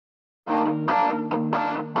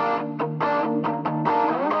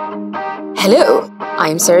Hello,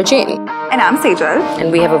 I'm Sarah Jane. And I'm Sejal.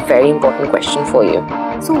 And we have a very important question for you.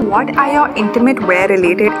 So what are your intimate wear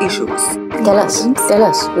related issues? Tell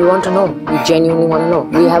us. We want to know. We genuinely want to know.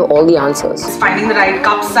 We have all the answers. Finding the right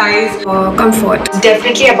cup size. Comfort.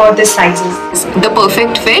 Definitely about the sizes. The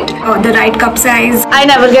perfect fit. The right cup size. I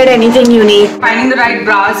never get anything unique. Finding the right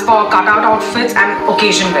bras for cutout outfits and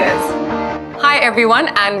occasion wears. Hi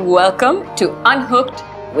everyone and welcome to Unhooked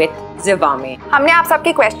with Zivame. हमने आप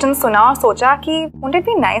सबके question सुना और सोचा कि wouldn't it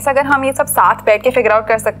be nice अगर हम ये सब साथ बैठ के फिगर आउट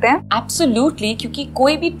कर सकते हैं? Absolutely, क्योंकि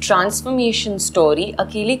कोई भी ट्रांसफॉर्मेशन स्टोरी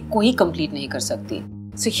अकेले कोई कंप्लीट नहीं कर सकती.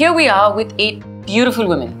 So here we are with 8 beautiful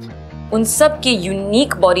women. उन सब के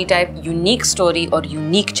unique body type, unique story और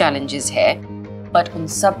यूनिक चैलेंजेस है, बट उन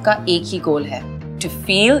सब का एक ही गोल है, to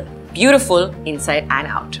feel beautiful inside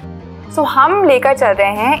and out. So हम लेकर चल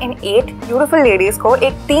रहे हैं इन 8 beautiful ladies को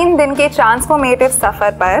एक 3 दिन के ट्रांसफॉर्मेटिव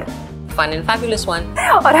सफर पर. Fun and fabulous one.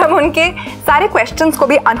 और हम उनके सारे क्वेश्चंस को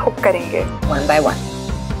भी अनहुक करेंगे. One by one.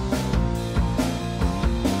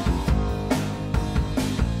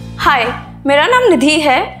 हाय, मेरा नाम निधि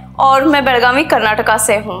है और मैं बेलगावी कर्नाटका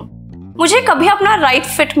से हूँ. मुझे कभी अपना राइट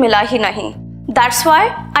फिट मिला ही नहीं. That's why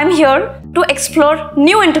I'm here to explore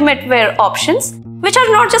new intimate wear options which are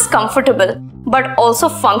not just comfortable but also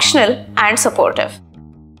functional and supportive.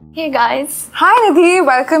 Hey guys. Hi Nidhi,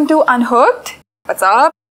 welcome to Unhooked. What's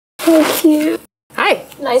up? Thank you. Hi.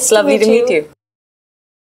 Nice to meet you.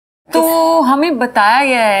 तो हमें बताया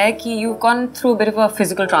गया है कि you've gone through a bit of a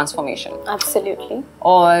physical transformation. Absolutely.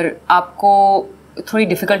 और आपको थोड़ी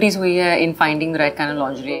difficulties हुई है in finding the right kind of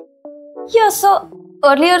lingerie. Yeah, so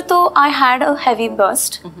earlier तो I had a heavy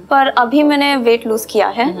bust, पर अभी मैंने weight lose किया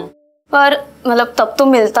है, पर मतलब तब तो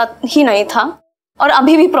मिलता ही नहीं था और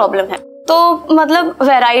अभी भी प्रॉब्लम है. तो मतलब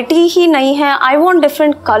वैरायटी ही नहीं है. I want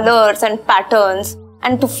different colors and patterns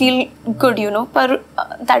and to feel good, you know, पर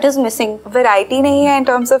that is missing. Variety नहीं है in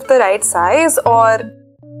terms of the right size और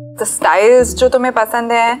the styles जो तुम्हें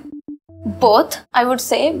पसंद है. Both, I would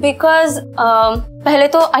say, because पहले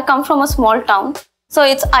तो I come from a small town, so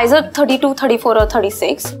it's either 32, 34 or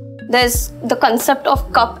 36. There's the concept of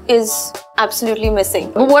cup is absolutely missing.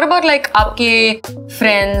 What about like आपके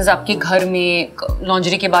friends, आपके घर में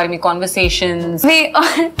lingerie के बारे में conversations?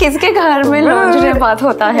 किसके घर में lingerie बात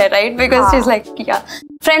होता है, right? Because she's like, yeah.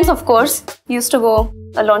 Friends, of course, used to go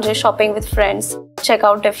lingerie shopping with friends, check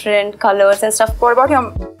out different colors and stuff. What about your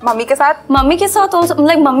mummy के साथ? Mummy के साथ also,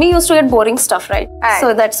 like mummy used to get boring stuff, right?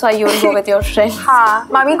 So that's why you will go with your friends. हाँ,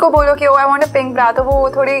 mummy को बोलो कि oh I want a pink bra, तो वो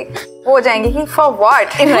थोड़ी वो जाएंगे कि for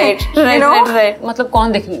what? Right. मतलब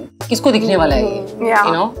कौन किसको दिखने वाला है ये? Yeah.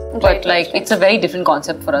 You know, but like it's a very different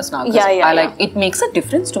concept for us now. Yeah. I like it makes a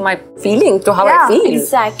difference to my feeling, to how I feel.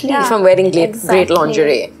 Exactly. If I'm wearing great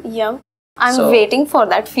lingerie. Yeah. I'm waiting for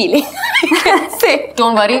that feeling.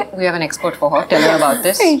 Don't worry, we have an expert for her. Tell her about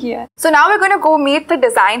this. Yeah. So now we're going to go meet the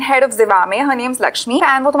design head of Zivame. Her name's Lakshmi.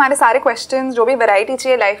 And वो तुम्हारे सारे questions जो भी variety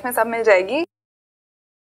चाहिए life में सब मिल जाएगी.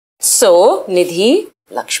 So, Nidhi,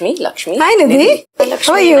 Lakshmi. Hi Nidhi.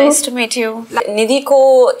 How are you? Nice to meet you. Nidhi को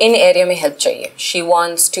इन area में help चाहिए. She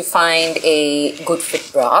wants to find a good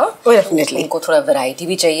fit bra. Oh, definitely. उनको थोड़ा variety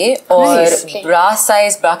भी चाहिए और bra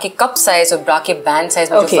size, bra के cup size और bra के band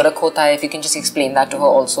size में जो फर्क होता है. If you can just explain that to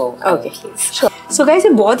her also. Okay. Sure. So guys, ये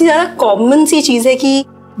बहुत ही ज़्यादा common सी चीज़ है कि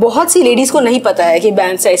बहुत सी ladies को नहीं पता है कि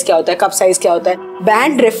band size क्या होता है, cup size क्या होता है.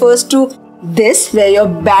 Band refers to this where your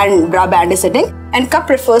bra band is sitting and cup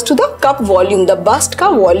refers to the cup volume, the bust का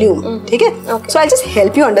volume. ठीक है? So I'll just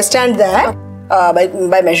help you understand that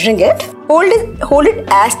by measuring it. Hold it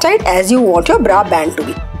as tight as you want your bra band to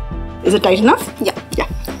be. Is it tight enough? Yeah.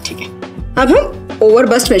 ठीक है. अब हम over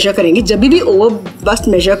bust measure करेंगे. जब भी over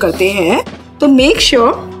bust measure करते हैं तो make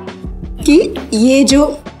sure कि ये जो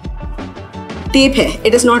tape है,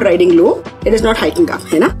 it is not riding low, it is not hiking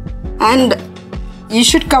up, है ना? And you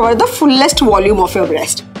should cover the fullest volume of your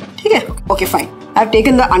breast. ठीक है? Okay, fine. I've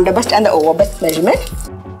taken the underbust and the overbust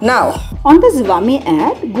measurement. Now, on the Zivame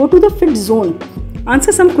app, go to the fit zone.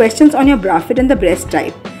 Answer some questions on your bra fit and the breast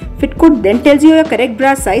type. Fit code then tells you your correct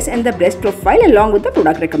bra size and the breast profile along with the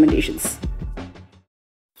product recommendations.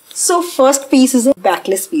 So first piece is a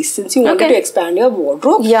backless piece. Since you wanted to expand your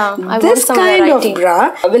wardrobe, yeah, I want this some kind variety. of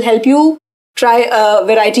bra will help you try a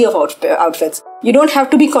variety of outfits. You don't have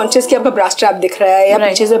to be conscious कि आपका bra strap दिख रहा है या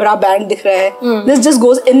पीछे से bra band दिख रहा है. This just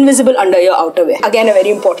goes invisible under your outerwear. Again, a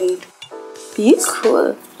very important piece.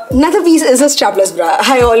 Cool. Another piece is a strapless bra.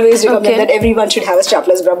 I always recommend that everyone should have a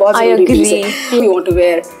strapless bra. बहुत I agree. If you want to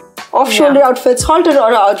wear off-shoulder outfits, halter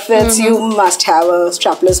outfits, you must have a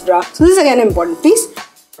strapless bra. So this is again an important piece.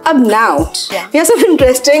 Ab now, we have some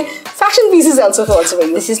interesting fashion pieces also for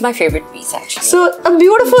you. This is my favorite piece actually. So a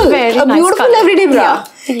beautiful nice color. everyday bra.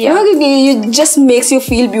 Yeah. You know, it just makes you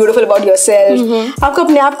feel beautiful about yourself. आपको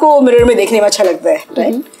अपने आप को mirror में देखने में अच्छा लगता है,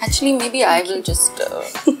 right? Actually, maybe I will just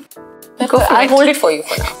I'll hold it for you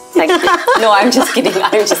for now. Thank you. No, I'm just kidding.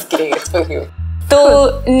 I'm just kidding. It's for you. तो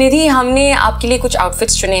निधि हमने आपके लिए कुछ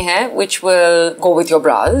outfits चुने हैं which will go with your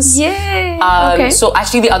bras. Yay! Okay. So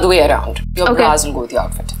actually the other way around. Your Okay. bras will go with your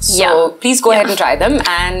outfit. So Yeah. please go ahead and try them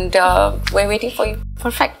and we're waiting for you.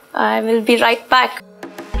 Perfect. I will be right back.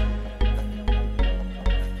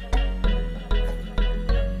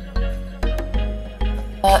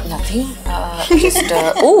 Nothing. Just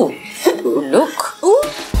look.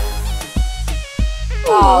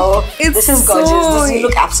 Wow, It's this is gorgeous. so- You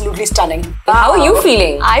look absolutely stunning. How are you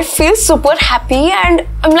feeling? I feel super happy and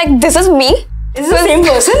I'm like, this is me. Is this the same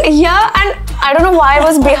person? Yeah, and I don't know why I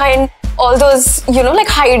was behind all those, you know, like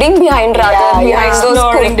hiding behind rather, behind those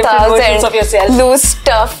exploring different kurtas versions of yourself. and loose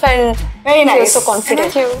stuff and Very feel nice. so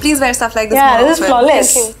confident. Thank you. Please wear stuff like this Yeah, more this is often.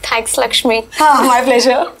 flawless. Thank you. Thanks, Lakshmi. My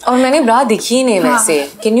pleasure. और मैंने bra देखी ही नहीं वैसे.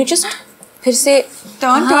 Can you just फिर से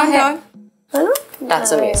Turn.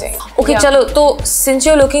 That's amazing. Okay, चलो तो since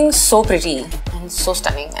you're looking so pretty and so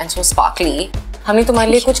stunning and so sparkly, हमने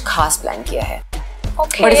तुम्हारे लिए कुछ खास प्लान किया है.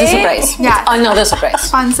 Okay. But it's a surprise. Yeah. It's another surprise.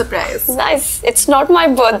 Fun surprise. Nice. It's not my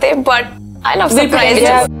birthday, but I love We'll pretend surprises. it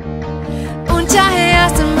is. ऊंचा है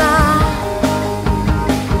आसमां,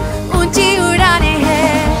 ऊंची उड़ाने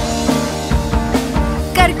हैं,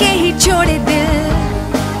 करके ही छोड़े दिल,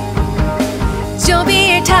 जो भी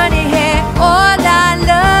ये ठाने हैं. All I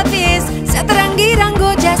love is सतरंगी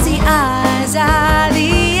रंगों जैसी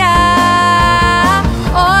आजादियाँ.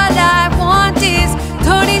 All I want is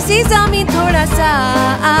थोड़ी सी ज़मीं, थोड़ा सा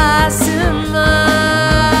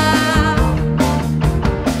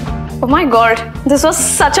आसमां. Oh my god, this was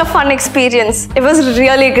such a fun experience. It was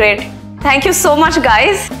really great. Thank you so much,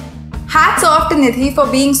 guys. Hats off to Nidhi for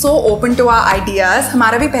being so open to our ideas.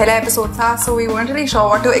 हमारा भी पहला episode था, so we weren't really sure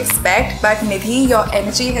what to expect. But Nidhi, your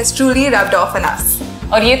energy has truly rubbed off on us.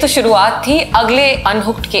 और ये तो शुरुआत थी. अगले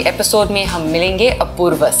अनहुक्ड के एपिसोड में हम मिलेंगे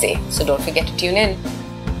अपूर्वा से. So don't forget to tune in.